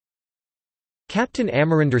Captain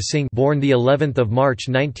Amarinder Singh, born the 11th of March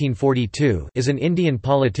 1942, is an Indian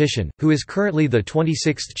politician who is currently the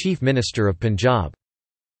 26th Chief Minister of Punjab.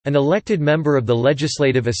 An elected member of the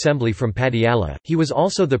Legislative Assembly from Patiala, he was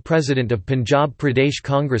also the President of Punjab Pradesh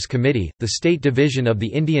Congress Committee, the state division of the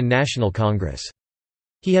Indian National Congress.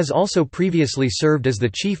 He has also previously served as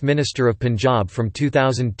the Chief Minister of Punjab from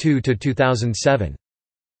 2002 to 2007.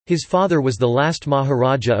 His father was the last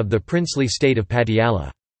Maharaja of the princely state of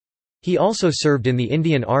Patiala. He also served in the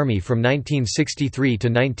Indian Army from 1963 to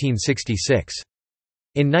 1966.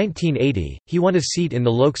 In 1980, he won a seat in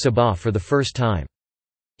the Lok Sabha for the first time.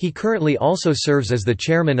 He currently also serves as the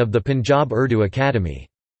chairman of the Punjab Urdu Academy.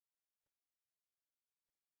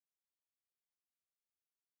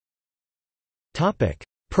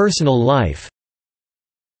 Personal life.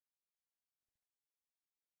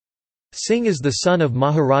 Singh is the son of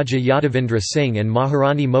Maharaja Yadavendra Singh and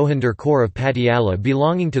Maharani Mohinder Kaur of Patiala,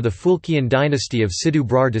 belonging to the Phulkian dynasty of Sidhu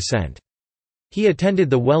Brar descent. He attended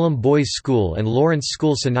the Welham Boys' School and Lawrence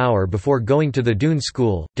School Sanaur before going to the Doon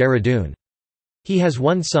School, Dehradun. He has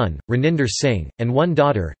one son, Raninder Singh, and one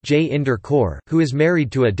daughter, Jai Inder Kaur, who is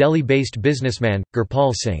married to a Delhi-based businessman,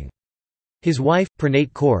 Gurpal Singh. His wife,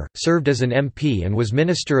 Pranate Kaur, served as an MP and was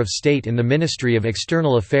Minister of State in the Ministry of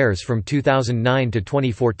External Affairs from 2009 to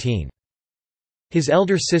 2014. His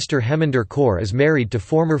elder sister Heminder Kaur is married to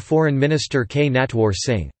former Foreign Minister K. Natwar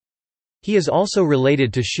Singh. He is also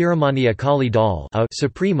related to Shiromani Akali Dal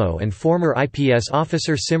Supremo and former IPS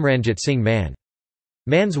officer Simranjit Singh Mann.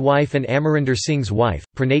 Mann's wife and Amarinder Singh's wife,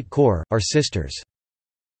 Pranate Kaur, are sisters.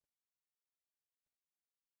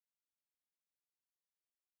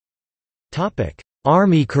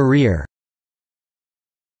 Army career.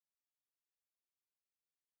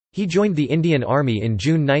 He joined the Indian Army in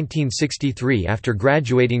June 1963 after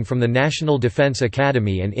graduating from the National Defence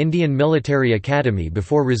Academy and Indian Military Academy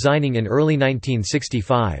before resigning in early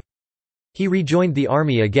 1965. He rejoined the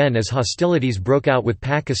army again as hostilities broke out with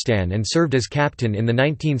Pakistan and served as captain in the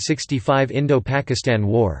 1965 Indo-Pakistan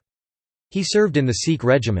War. He served in the Sikh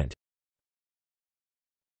Regiment.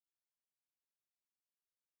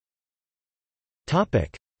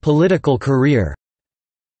 Political career.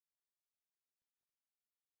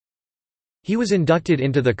 He was inducted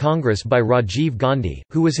into the Congress by Rajiv Gandhi,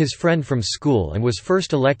 who was his friend from school and was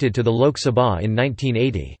first elected to the Lok Sabha in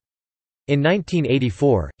 1980. In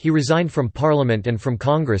 1984, he resigned from Parliament and from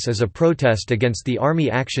Congress as a protest against the army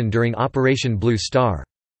action during Operation Blue Star.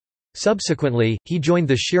 Subsequently, he joined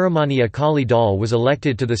the Shiromani Akali Dal, was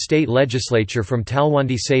elected to the state legislature from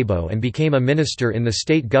Talwandi Sabo and became a minister in the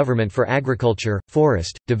state government for agriculture,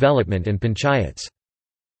 forest, development and panchayats.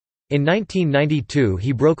 In 1992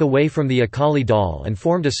 he broke away from the Akali Dal and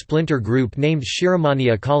formed a splinter group named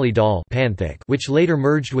Shiromani Akali Dal, which later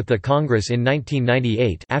merged with the Congress in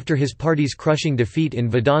 1998 after his party's crushing defeat in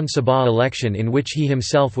Vidhan Sabha election, in which he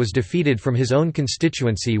himself was defeated from his own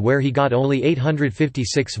constituency where he got only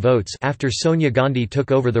 856 votes after Sonia Gandhi took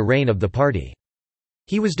over the reign of the party.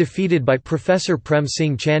 He was defeated by Professor Prem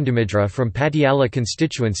Singh Chandamidra from Patiala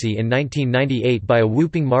constituency in 1998 by a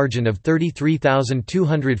whooping margin of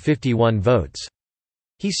 33,251 votes.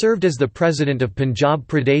 He served as the president of Punjab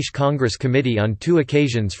Pradesh Congress Committee on 2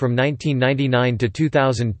 occasions from 1999 to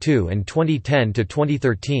 2002 and 2010 to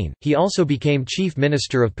 2013. He also became Chief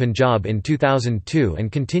Minister of Punjab in 2002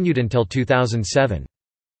 and continued until 2007.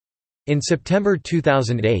 In September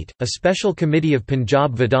 2008, a special committee of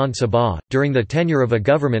Punjab Vidhan Sabha, during the tenure of a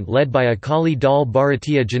government led by Akali Dal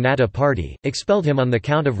Bharatiya Janata Party, expelled him on the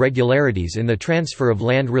count of regularities in the transfer of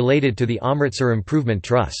land related to the Amritsar Improvement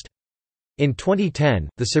Trust. In 2010,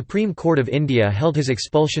 the Supreme Court of India held his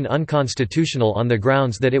expulsion unconstitutional on the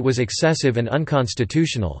grounds that it was excessive and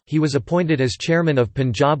unconstitutional. He was appointed as chairman of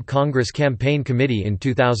Punjab Congress Campaign Committee in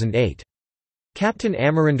 2008. Captain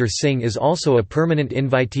Amarinder Singh is also a permanent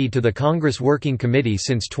invitee to the Congress Working Committee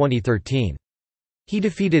since 2013. He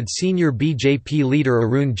defeated senior BJP leader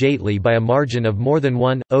Arun Jaitley by a margin of more than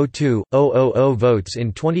 1,020,000 votes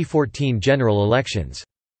in 2014 general elections.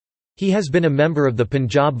 He has been a member of the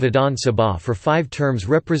Punjab Vidhan Sabha for 5 terms,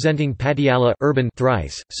 representing Patiala urban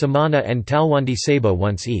thrice, Samana and Talwandi Sabo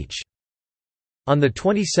once each. On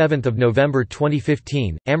 27 November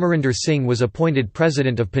 2015, Amarinder Singh was appointed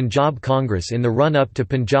President of Punjab Congress in the run-up to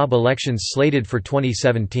Punjab elections slated for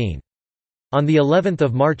 2017. On the 11th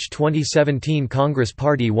of March 2017, Congress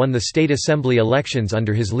Party won the State Assembly elections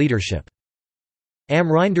under his leadership.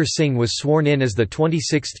 Amarinder Singh was sworn in as the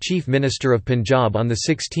 26th Chief Minister of Punjab on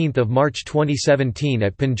 16 March 2017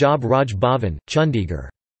 at Punjab Raj Bhavan, Chandigarh.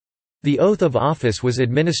 The oath of office was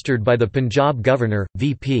administered by the Punjab Governor,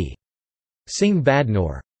 V.P. Singh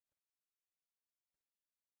Badnoor.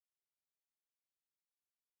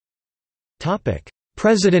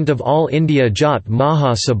 President of All India Jat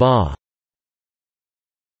Maha Sabha.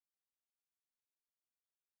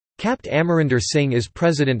 Capt. Amarinder Singh is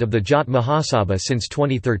president of the Jat Mahasabha since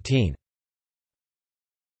 2013.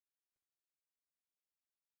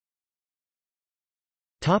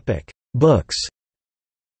 Books.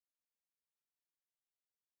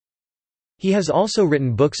 He has also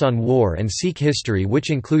written books on war and Sikh history which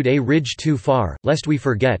include A Ridge Too Far, Lest We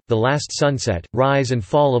Forget, The Last Sunset, Rise and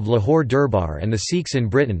Fall of Lahore Durbar and the Sikhs in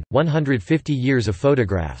Britain, 150 Years of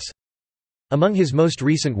Photographs. Among his most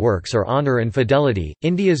recent works are Honour and Fidelity,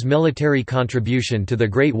 India's Military Contribution to the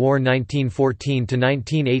Great War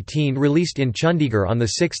 1914–1918 released in Chandigarh on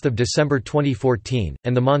 6 December 2014,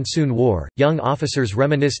 and The Monsoon War, Young Officers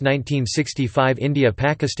Reminisce 1965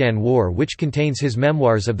 India–Pakistan War which contains his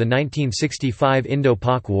memoirs of the 1965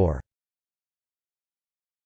 Indo-Pak War.